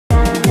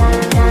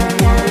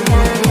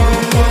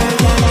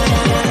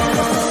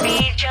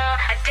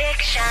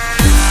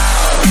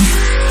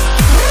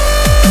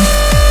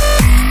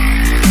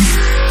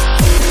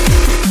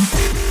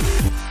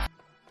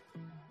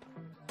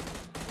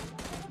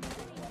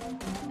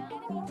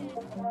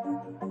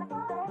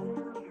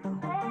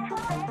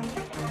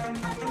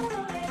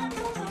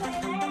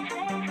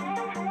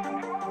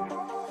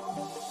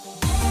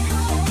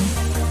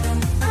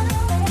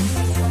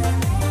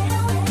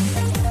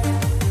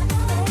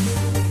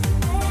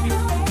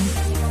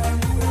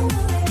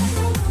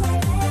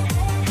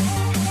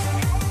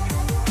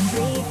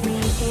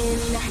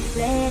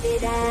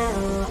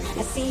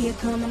you're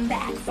coming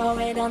back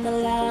for it on the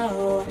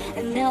low.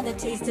 Another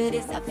taste of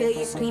this, I feel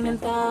you screaming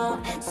for,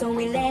 so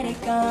we let it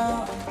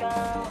go.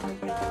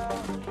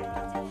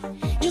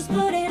 Just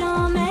put it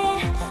on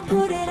me,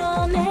 put it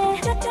on me.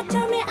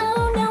 Turn me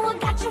on, now I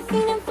got you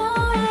feeling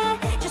for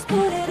it. Just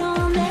put it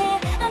on me,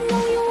 I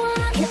know you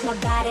wanna hit my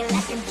body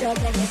like a drug,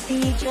 let me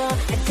feed your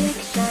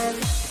addiction.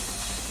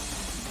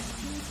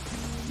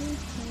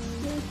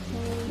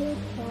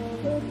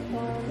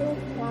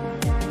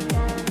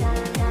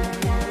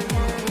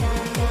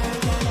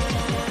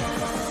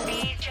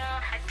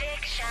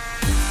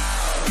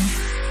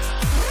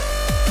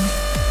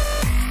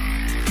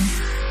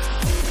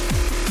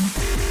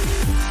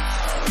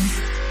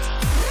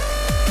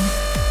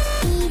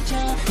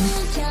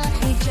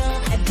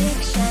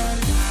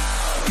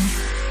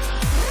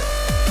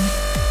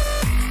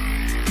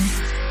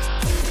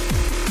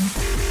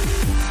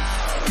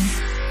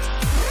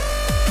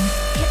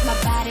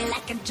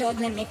 Drug,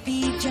 let me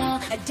feed your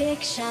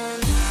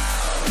addiction.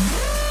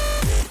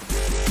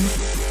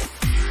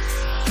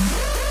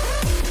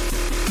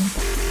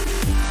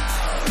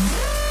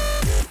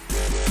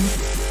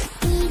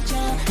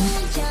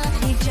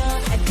 Feed your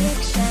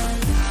addiction.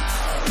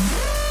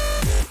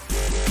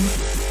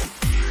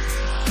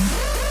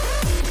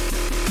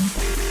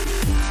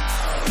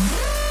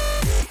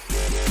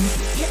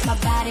 Hit my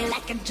body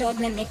like a drug,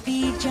 let me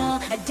feed your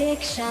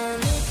addiction.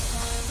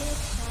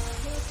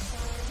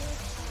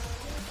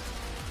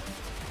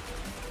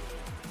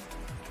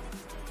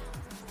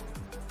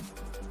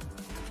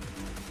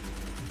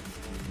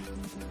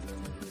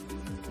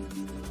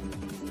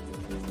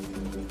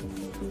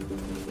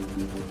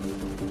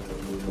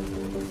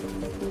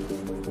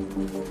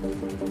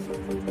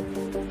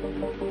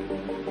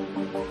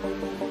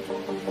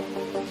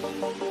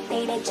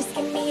 Baby, just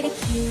give me the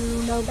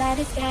cue,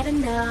 nobody's gotta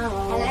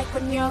know. I like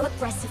when you're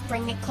aggressive,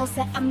 bring it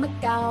closer, I'ma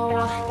go.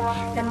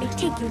 Let me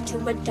take you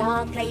to a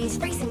dark place,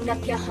 raising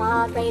up your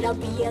heart rate. I'll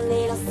be a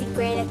little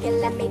secret if you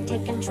let me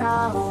take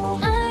control.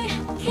 I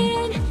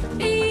can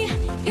be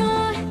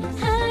your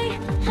high.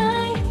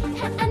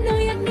 I know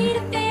you need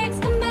a fix,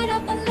 come it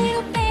up a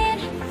little bit.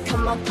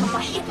 Come on,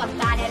 hit my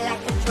body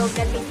like a drug,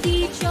 let me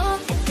feed your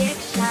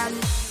addiction.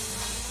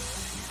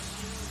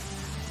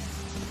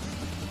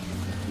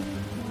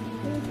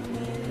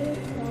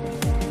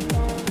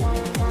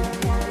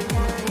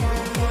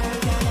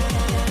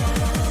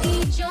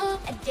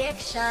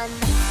 Addiction.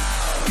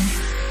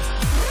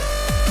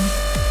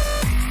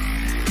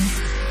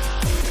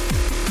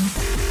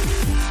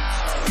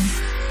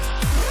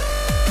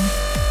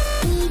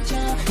 Feed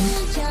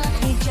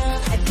your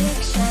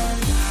addiction.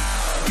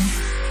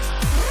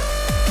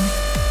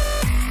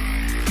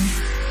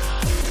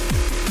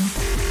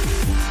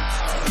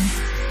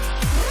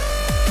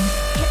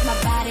 Hit my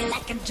body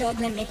like a drug,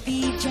 let me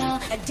feed your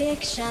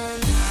addiction.